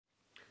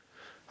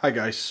Hi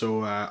guys,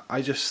 so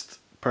I just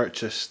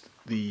purchased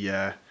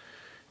the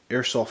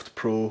Airsoft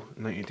Pro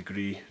 90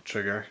 degree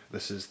trigger.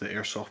 This is the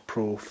Airsoft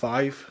Pro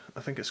 5,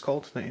 I think it's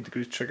called, 90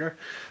 degree trigger,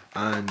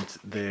 and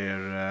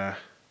their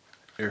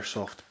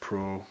Airsoft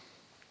Pro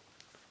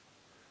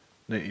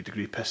 90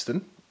 degree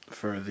piston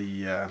for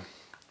the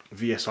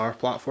VSR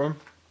platform.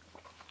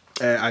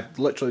 I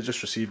literally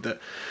just received it,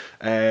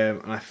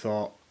 and I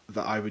thought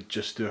that I would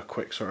just do a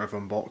quick sort of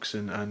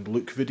unboxing and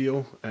look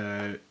video.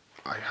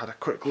 I had a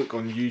quick look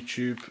on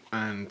YouTube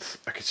and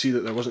I could see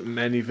that there wasn't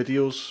many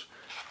videos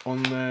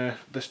on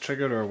this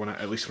trigger, or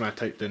at least when I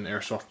typed in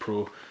Airsoft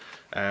Pro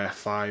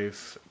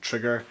 5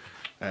 trigger,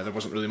 there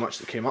wasn't really much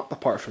that came up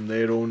apart from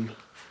their own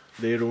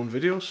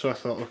videos. So I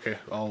thought, okay,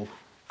 I'll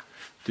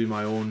do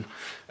my own.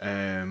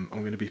 I'm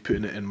going to be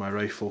putting it in my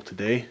rifle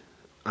today,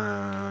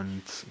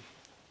 and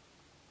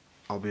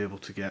I'll be able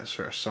to get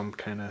sort of some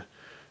kind of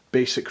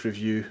basic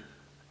review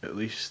at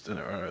least, or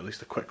at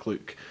least a quick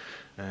look.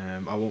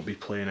 I won't be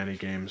playing any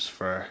games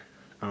for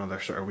another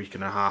sort of week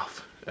and a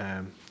half,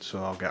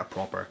 so I'll get a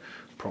proper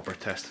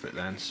test of it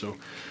then. So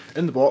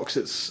in the box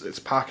it's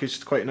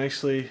packaged quite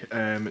nicely.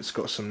 It's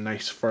got some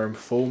nice firm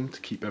foam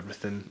to keep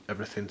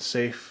everything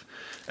safe.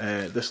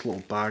 This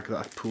little bag that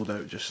I pulled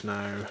out just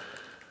now,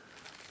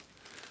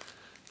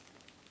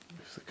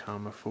 if the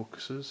camera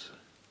focuses,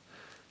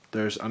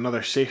 there's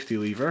another safety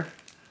lever,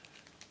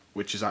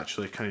 which is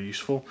actually kind of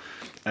useful.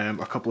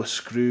 A couple of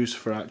screws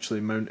for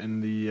actually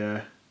mounting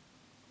the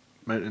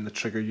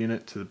trigger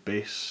unit to the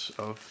base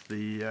of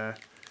the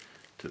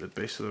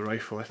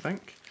rifle, I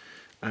think.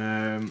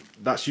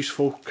 That's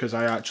useful because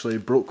I actually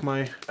broke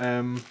my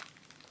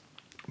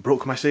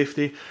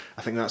safety.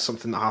 I think that's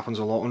something that happens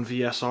a lot on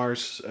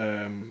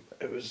VSRs.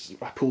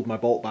 I pulled my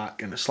bolt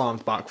back and it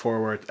slammed back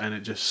forward and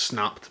it just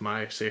snapped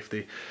my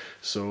safety.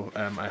 So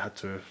I had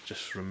to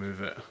just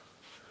remove it,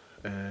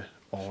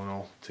 all in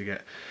all, to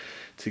get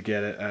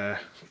it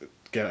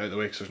out of the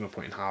way, because there's no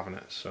point in having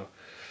it. So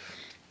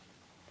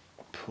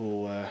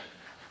I'll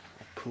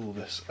pull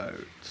this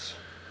out.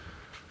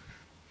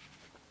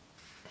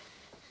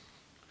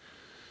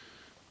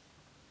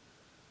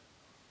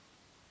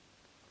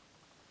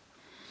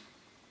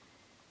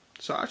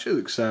 So it actually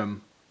looks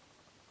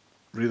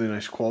really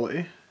nice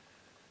quality.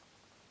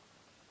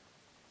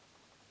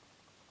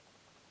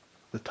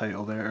 The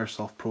title there,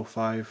 Airsoft Pro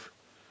 5,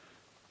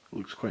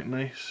 looks quite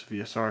nice.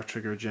 VSR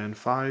trigger Gen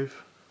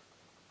 5.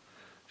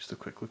 Just a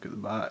quick look at the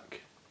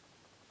back.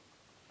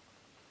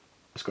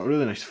 It's got a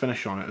really nice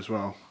finish on it as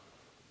well.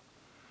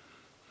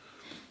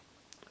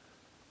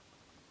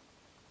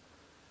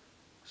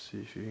 See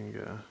if you can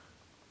get a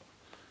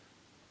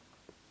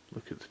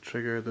look at the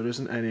trigger. There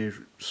isn't any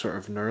sort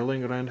of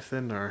knurling or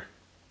anything or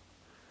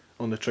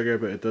on the trigger,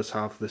 but it does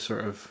have this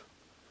sort of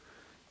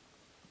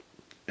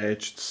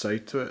edged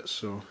side to it,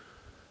 so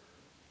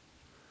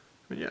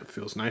I mean, yeah, it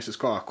feels nice. It's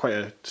got quite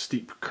a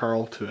steep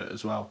curl to it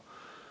as well,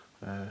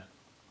 the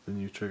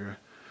new trigger.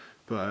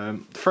 But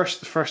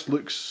first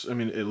looks, I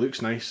mean, it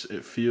looks nice.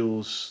 It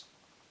feels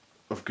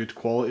of good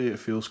quality. It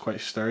feels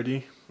quite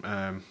sturdy.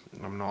 I'm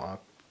not a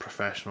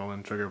professional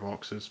in trigger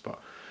boxes,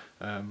 but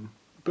no,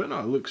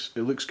 it looks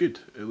good.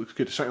 It looks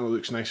good. It certainly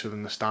looks nicer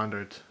than the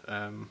standard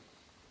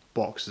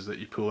boxes that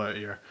you pull out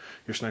of your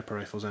sniper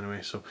rifles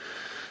anyway. So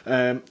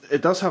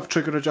it does have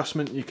trigger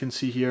adjustment. You can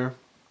see here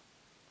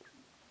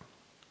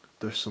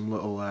there's some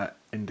little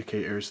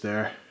indicators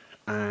there,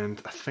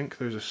 and I think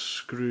there's a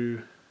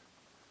screw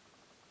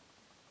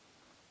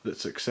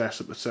that's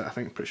accessible.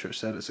 Pretty sure it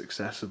said it's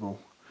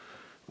accessible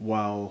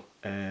while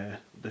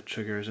the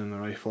trigger is in the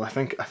rifle. I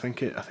think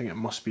it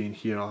must be in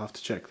here. I'll have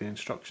to check the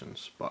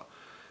instructions, but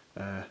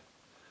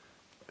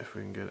if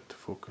we can get it to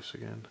focus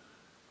again.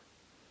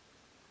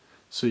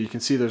 So you can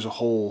see there's a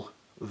hole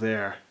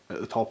there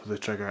at the top of the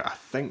trigger. I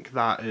think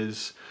that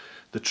is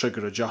the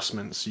trigger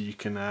adjustment, so you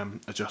can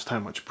adjust how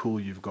much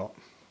pull you've got.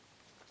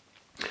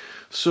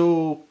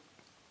 So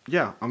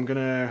yeah, I'm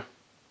gonna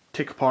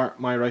take apart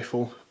my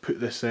rifle, put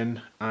this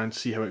in, and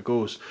see how it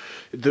goes.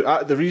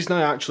 The reason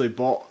I actually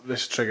bought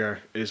this trigger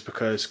is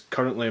because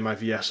currently my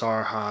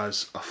VSR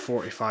has a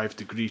 45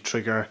 degree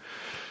trigger,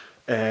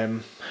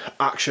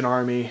 Action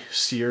Army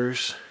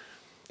Sears,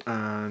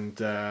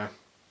 and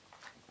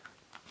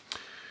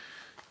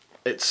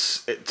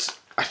it's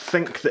I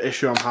think the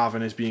issue I'm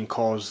having is being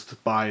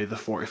caused by the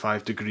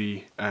 45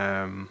 degree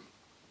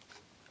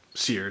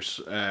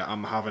Sears.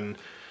 I'm having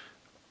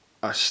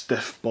a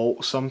stiff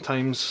bolt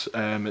sometimes.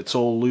 It's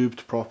all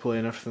lubed properly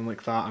and everything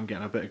like that. I'm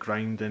getting a bit of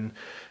grinding.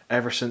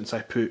 Ever since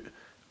I put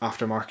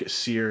aftermarket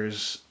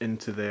Sears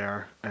into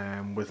there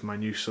with my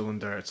new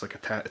cylinder, it's like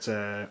it's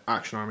a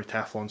Action Army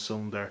Teflon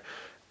cylinder.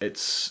 It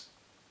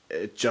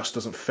just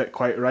doesn't fit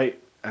quite right,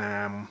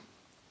 and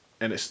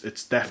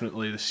it's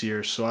definitely the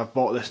Sears. So I've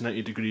bought this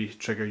 90 degree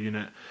trigger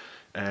unit,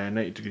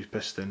 90 degree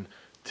piston,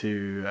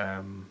 to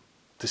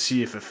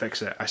see if it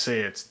fixes it. I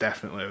say it's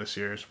definitely the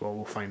Sears. Well,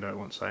 we'll find out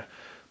once I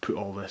put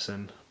all this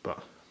in.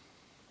 But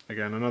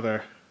again,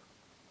 another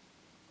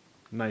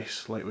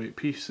nice lightweight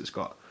piece. It's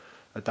got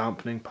a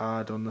dampening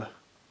pad on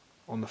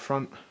the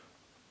front,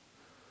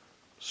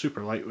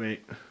 super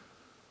lightweight.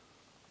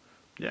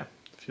 Yeah,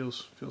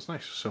 feels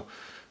nice. So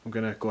I'm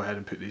gonna go ahead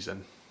and put these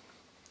in.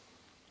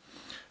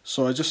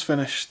 So I just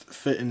finished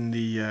fitting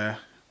the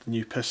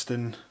new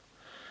piston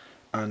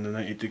and the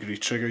 90-degree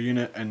trigger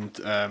unit, and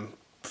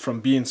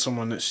from being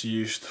someone that's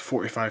used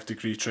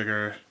 45-degree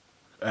trigger,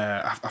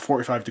 a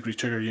 45-degree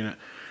trigger unit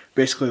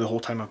basically the whole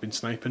time I've been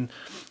sniping,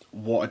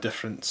 what a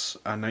difference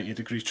a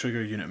 90-degree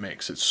trigger unit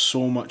makes. It's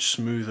so much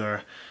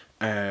smoother.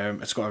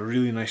 It's got a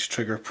really nice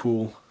trigger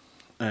pull.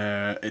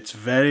 It's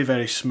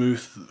very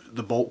smooth,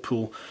 the bolt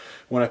pull.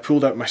 When I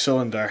pulled out my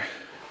cylinder,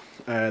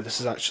 this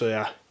is actually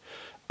a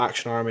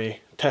Action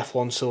Army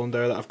Teflon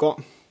cylinder that I've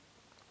got.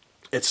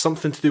 It's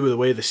something to do with the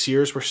way the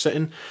sears were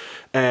sitting.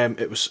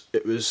 It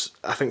was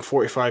I think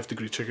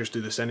 45-degree triggers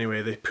do this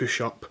anyway. They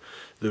push up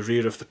the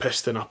rear of the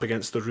piston up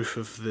against the roof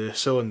of the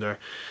cylinder.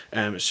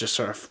 It's just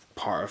sort of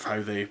part of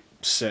how they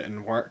sit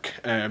and work.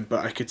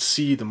 But I could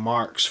see the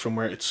marks from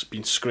where it's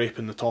been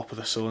scraping the top of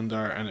the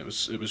cylinder, and it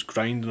was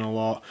grinding a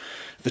lot.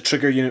 The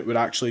trigger unit would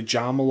actually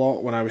jam a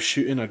lot when I was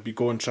shooting. I'd be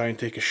going try and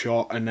take a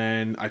shot, and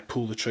then I'd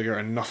pull the trigger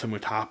and nothing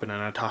would happen,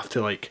 and I'd have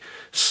to like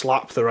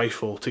slap the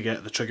rifle to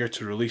get the trigger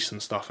to release and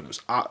stuff, and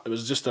it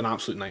was just an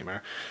absolute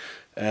nightmare.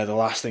 The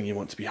last thing you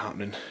want to be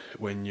happening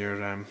when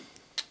you're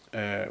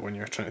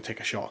trying to take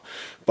a shot.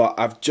 But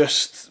I've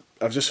just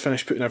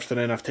finished putting everything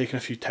in. I've taken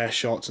a few test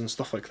shots and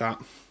stuff like that.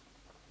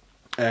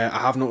 I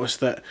have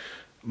noticed that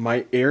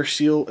my air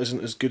seal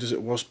isn't as good as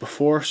it was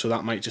before, so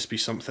that might just be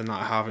something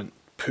that I haven't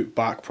put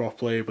back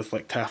properly with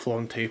like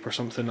Teflon tape or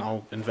something.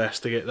 I'll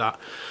investigate that.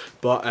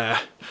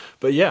 But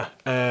yeah,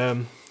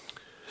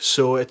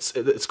 so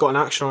it's got an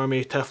Action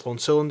Army Teflon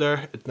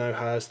cylinder. It now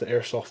has the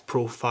Airsoft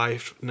Pro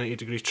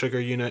 90-degree trigger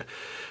unit.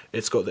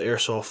 It's got the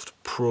Airsoft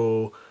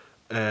Pro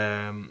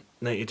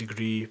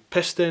 90-degree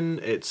piston.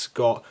 It's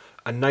got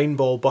a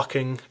 9-ball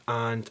bucking,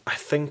 and I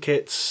think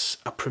it's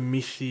a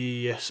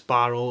Prometheus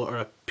barrel or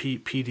a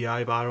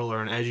PDI barrel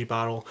or an Edgy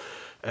barrel,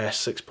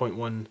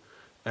 6.1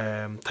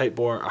 type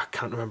bore. I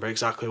can't remember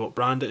exactly what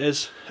brand it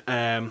is.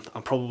 I'm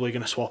probably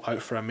going to swap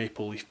out for a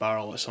maple leaf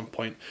barrel at some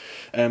point.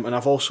 And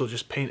I've also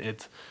just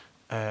painted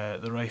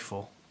the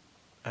rifle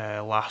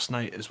last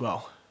night as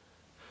well.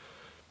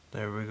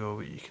 There we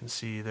go. You can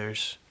see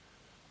there's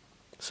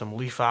some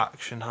leaf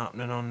action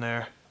happening on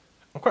there.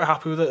 I'm quite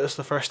happy with it. It's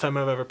the first time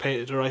I've ever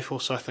painted a rifle,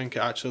 so I think it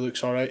actually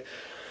looks alright.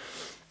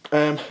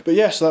 But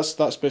yeah, so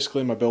that's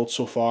basically my build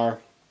so far.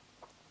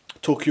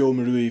 Tokyo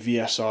Marui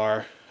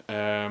VSR.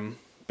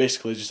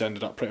 Basically just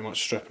ended up pretty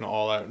much stripping it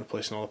all out and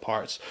replacing all the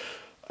parts.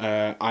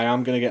 I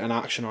am going to get an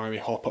Action Army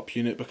hop-up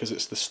unit because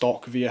it's the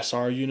stock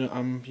VSR unit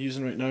I'm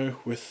using right now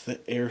with the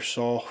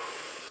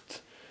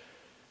Airsoft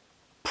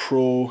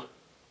Pro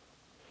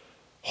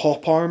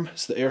hop arm.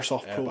 It's the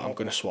Airsoft Pro. I'm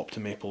going to swap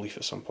to maple leaf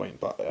at some point,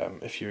 but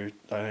if you're an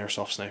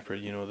airsoft sniper,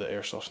 you know that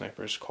airsoft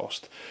snipers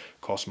cost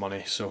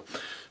money, so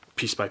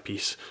piece by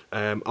piece.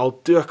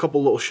 I'll do a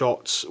couple little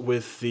shots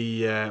with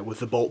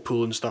the bolt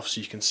pull and stuff so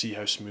you can see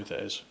how smooth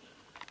it is.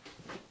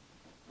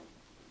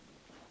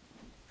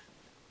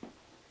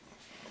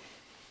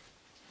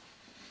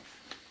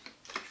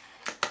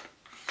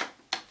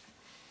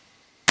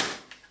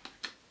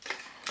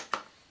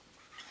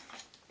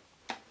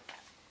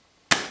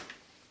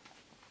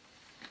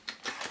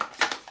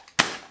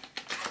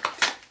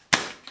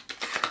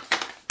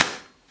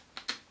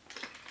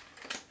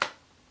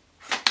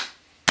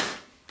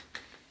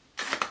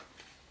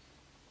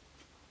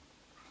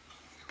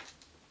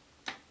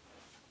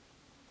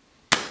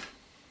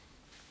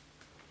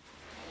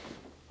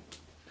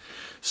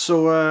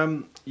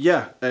 So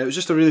yeah, it was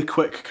just a really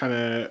quick kind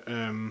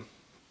of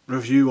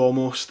review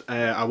almost.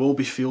 I will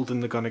be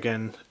fielding the gun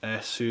again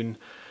soon,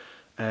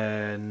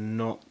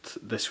 not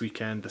this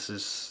weekend. This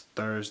is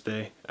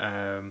Thursday.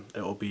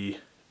 It'll be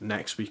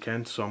next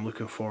weekend, so I'm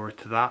looking forward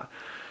to that.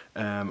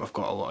 I've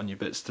got a lot of new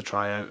bits to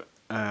try out.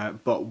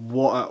 But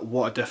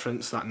what a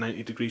difference that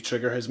 90-degree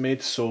trigger has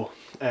made. So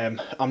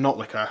I'm not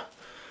like a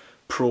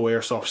pro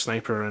airsoft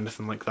sniper or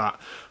anything like that.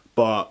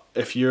 But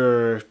if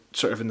you're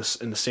sort of in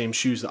the same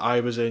shoes that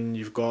I was in,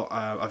 you've got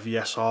a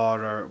VSR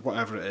or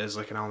whatever it is,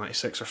 like an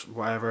L96 or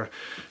whatever,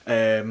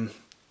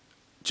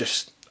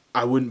 just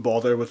I wouldn't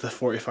bother with the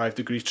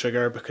 45-degree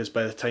trigger, because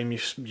by the time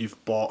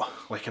you've bought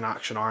like an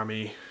Action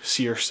Army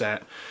sear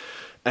set,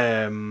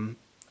 you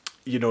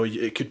know,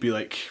 it could be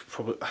like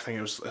probably, I think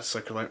it's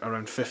like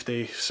around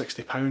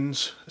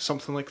 £50–60,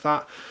 something like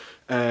that.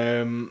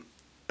 And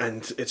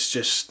it's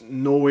just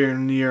nowhere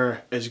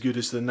near as good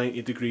as the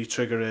 90-degree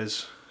trigger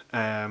is.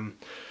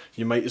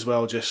 You might as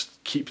well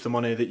just keep the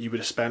money that you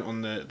would have spent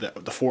on the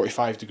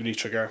 45-degree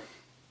trigger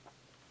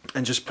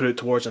and just put it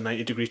towards a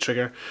 90-degree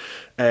trigger.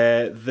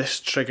 This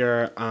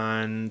trigger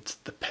and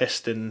the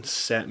piston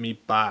set me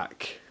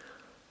back,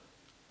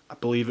 I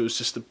believe it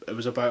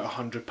was about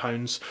 £100,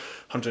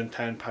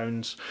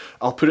 £110.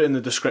 I'll put it in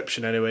the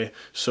description anyway,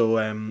 so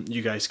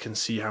you guys can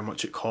see how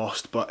much it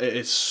cost. But it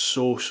is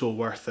so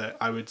worth it.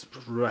 I would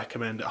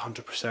recommend it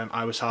 100%.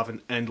 I was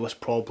having endless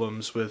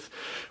problems with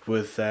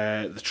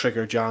the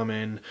trigger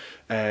jamming,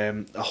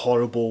 a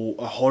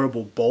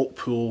horrible bolt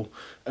pull,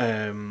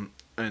 and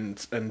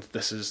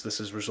this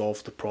has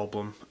resolved the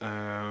problem.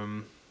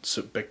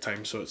 So big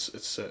time. So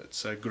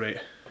it's a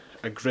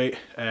great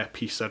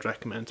piece I'd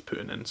recommend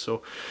putting in.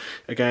 So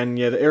again,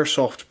 yeah, the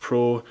Airsoft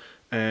Pro,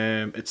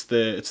 it's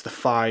the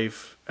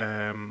 5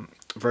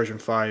 version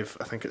 5,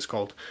 I think it's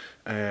called,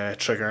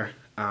 trigger,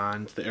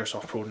 and the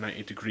Airsoft Pro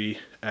 90 degree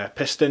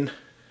piston.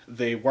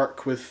 They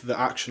work with the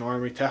Action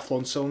Armory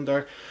Teflon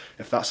cylinder,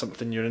 if that's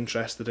something you're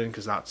interested in,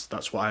 because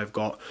that's what I've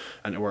got,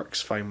 and it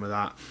works fine with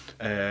that.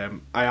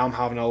 I am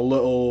having a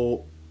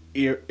little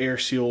air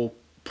seal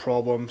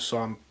problem, so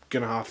I'm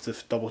gonna have to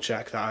double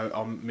check that out.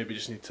 I'll maybe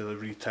just need to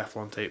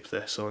re-Teflon tape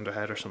the cylinder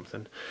head or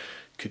something.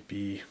 Could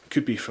be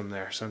from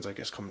there. Sounds like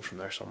it's coming from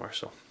there somewhere,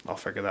 so I'll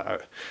figure that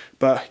out.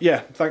 But yeah,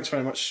 thanks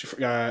very much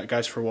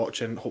guys for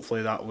watching.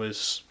 Hopefully that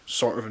was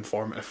sort of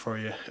informative for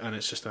you, and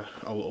it's just a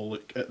little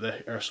look at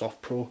the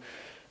Airsoft Pro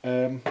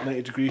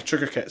 90 degree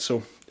trigger kit.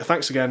 So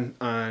thanks again,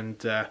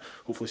 and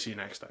hopefully see you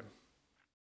next time.